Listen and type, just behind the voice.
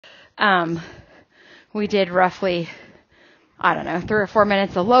We did roughly, I don't know, 3 or 4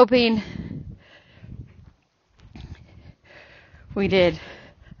 minutes of loping. We did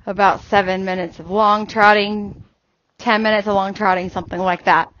about 7 minutes of long trotting, 10 minutes of long trotting, something like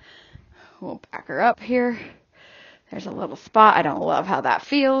that. We'll back her up here. There's a little spot. I don't love how that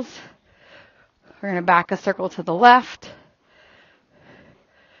feels. We're going to back a circle to the left.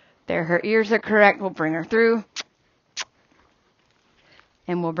 There, her ears are correct. We'll bring her through.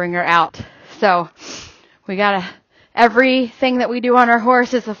 And we'll bring her out. So we got everything that we do on our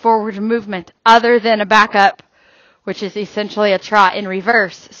horse is a forward movement other than a back up, which is essentially a trot in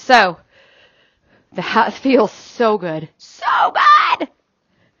reverse. So that feels so good. So good!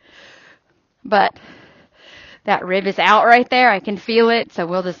 But that rib is out right there. I can feel it. So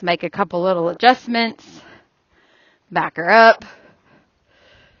we'll just make a couple little adjustments. Back her up.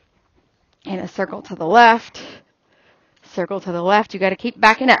 And a circle to the left. Circle to the left. You got to keep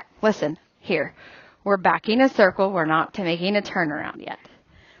backing up. Listen, here. We're backing a circle. We're not making a turnaround yet.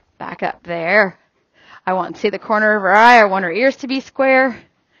 Back up there. I want to see the corner of her eye. I want her ears to be square.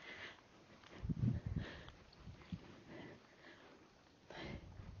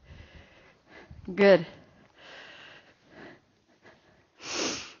 Good.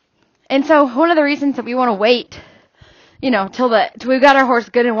 And so one of the reasons that we want to wait, till we've got our horse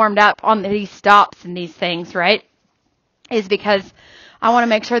good and warmed up on these stops and these things, right, is because I want to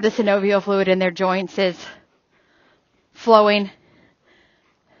make sure the synovial fluid in their joints is flowing.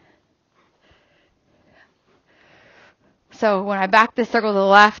 So when I back this circle to the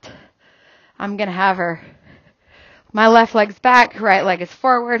left, I'm going to have my left leg's back, right leg is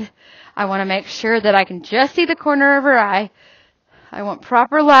forward. I want to make sure that I can just see the corner of her eye. I want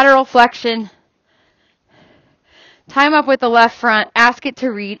proper lateral flexion. Time up with the left front. Ask it to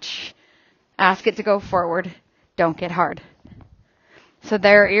reach. Ask it to go forward. Don't get hard. So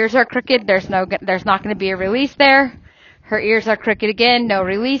their ears are crooked. There's not going to be a release there. Her ears are crooked again. No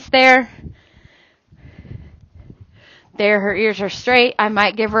release there. There, her ears are straight. I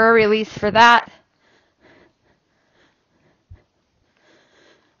might give her a release for that.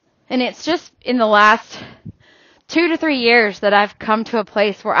 And it's just in the last 2 to 3 years that I've come to a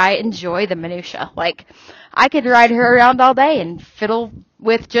place where I enjoy the minutia. Like, I could ride her around all day and fiddle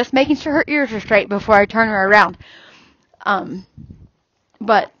with just making sure her ears are straight before I turn her around.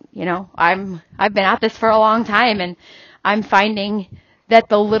 But, I've been at this for a long time, and I'm finding that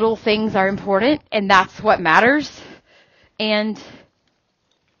the little things are important, and that's what matters. And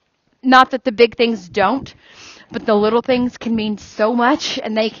not that the big things don't, but the little things can mean so much,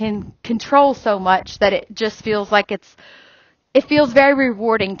 and they can control so much that it just feels like it feels very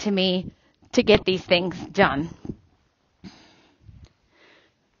rewarding to me to get these things done.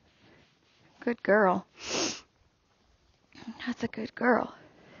 Good girl. That's a good girl.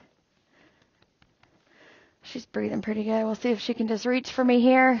 She's breathing pretty good. We'll see if she can just reach for me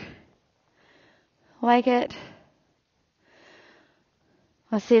here. Like it.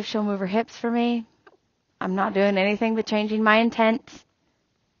 Let's see if she'll move her hips for me. I'm not doing anything but changing my intent.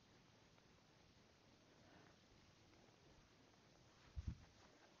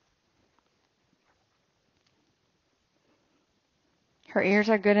 Her ears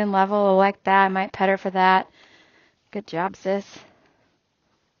are good and level. I like that. I might pet her for that. Good job, sis.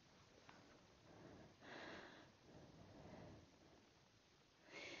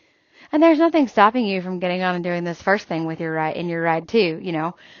 And there's nothing stopping you from getting on and doing this first thing with your ride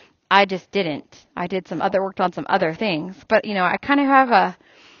too, I just didn't. I worked on some other things. But, I kind of have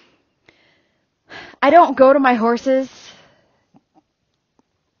I don't go to my horses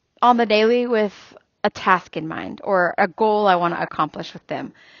on the daily with a task in mind or a goal I want to accomplish with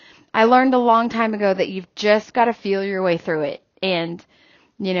them. I learned a long time ago that you've just got to feel your way through it. And,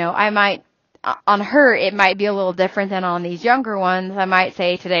 on her, it might be a little different than on these younger ones. I might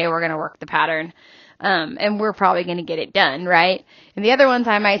say, today we're going to work the pattern. And we're probably going to get it done, right? And the other ones,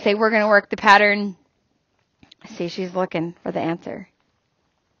 I might say, we're going to work the pattern. See, she's looking for the answer.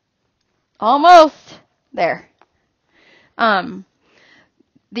 Almost. There. The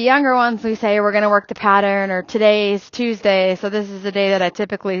younger ones, we say, we're going to work the pattern, or today's Tuesday, so this is the day that I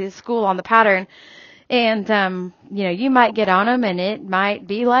typically school on the pattern. And, you might get on them, and it might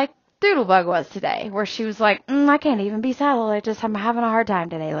be like Doodlebug was today, where she was like, I can't even be saddled. I'm having a hard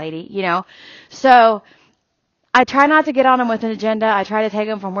time today, lady, So I try not to get on them with an agenda. I try to take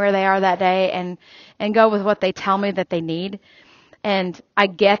them from where they are that day and go with what they tell me that they need. And I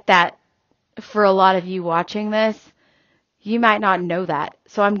get that for a lot of you watching this, you might not know that.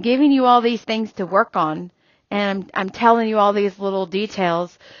 So I'm giving you all these things to work on, and I'm telling you all these little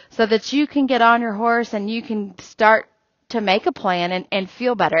details so that you can get on your horse and you can start to make a plan and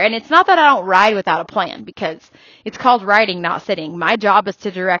feel better. And it's not that I don't ride without a plan, because it's called riding, not sitting. My job is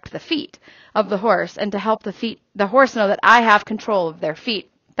to direct the feet of the horse and to help the horse know that I have control of their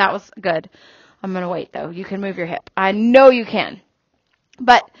feet. That was good. I'm going to wait though. You can move your hip. I know you can.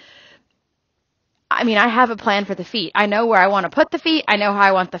 But I mean, I have a plan for the feet. I know where I want to put the feet. I know how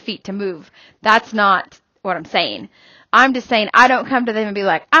I want the feet to move. That's not what I'm saying. I'm just saying I don't come to them and be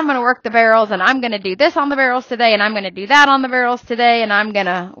like, I'm going to work the barrels and I'm going to do this on the barrels today and I'm going to do that on the barrels today and I'm going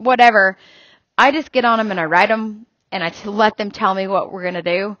to whatever. I just get on them and I ride them and I let them tell me what we're going to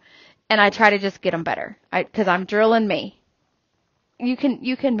do, and I try to just get them better. Because I'm drilling me. You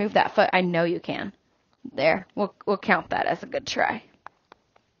can move that foot. I know you can. There. We'll count that as a good try.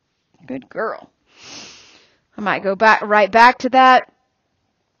 Good girl. I might go right back to that.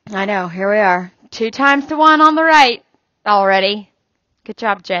 I know. Here we are. 2 times to 1 on the right already. Good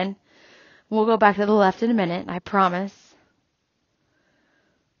job, Jen. We'll go back to the left in a minute, I promise.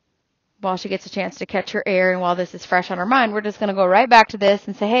 While she gets a chance to catch her air and while this is fresh on her mind, we're just going to go right back to this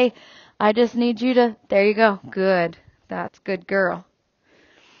and say, hey, I just need you to, there you go. Good. That's good girl.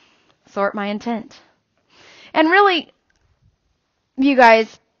 Sort my intent. And really, you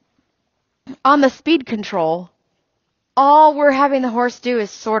guys, on the speed control, all we're having the horse do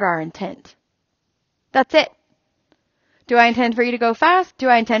is sort our intent. That's it. Do I intend for you to go fast? Do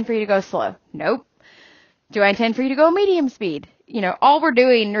I intend for you to go slow? Nope. Do I intend for you to go medium speed? All we're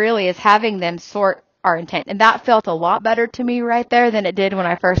doing really is having them sort our intent. And that felt a lot better to me right there than it did when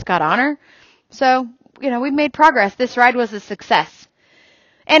I first got on her. So, we've made progress. This ride was a success.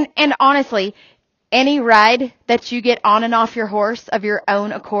 And honestly, any ride that you get on and off your horse of your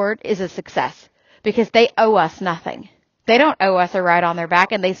own accord is a success, because they owe us nothing. They don't owe us a ride on their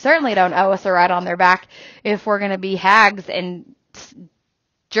back, and they certainly don't owe us a ride on their back if we're going to be hags and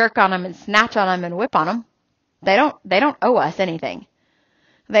jerk on them and snatch on them and whip on them. They don't owe us anything.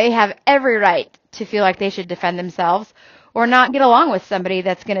 They have every right to feel like they should defend themselves or not get along with somebody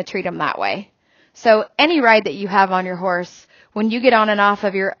that's going to treat them that way. So any ride that you have on your horse, when you get on and off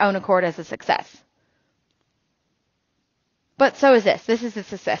of your own accord, is a success. But so is this. This is a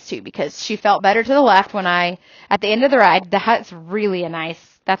success too, because she felt better to the left at the end of the ride. That's really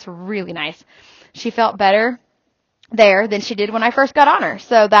nice. She felt better there than she did when I first got on her.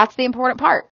 So that's the important part.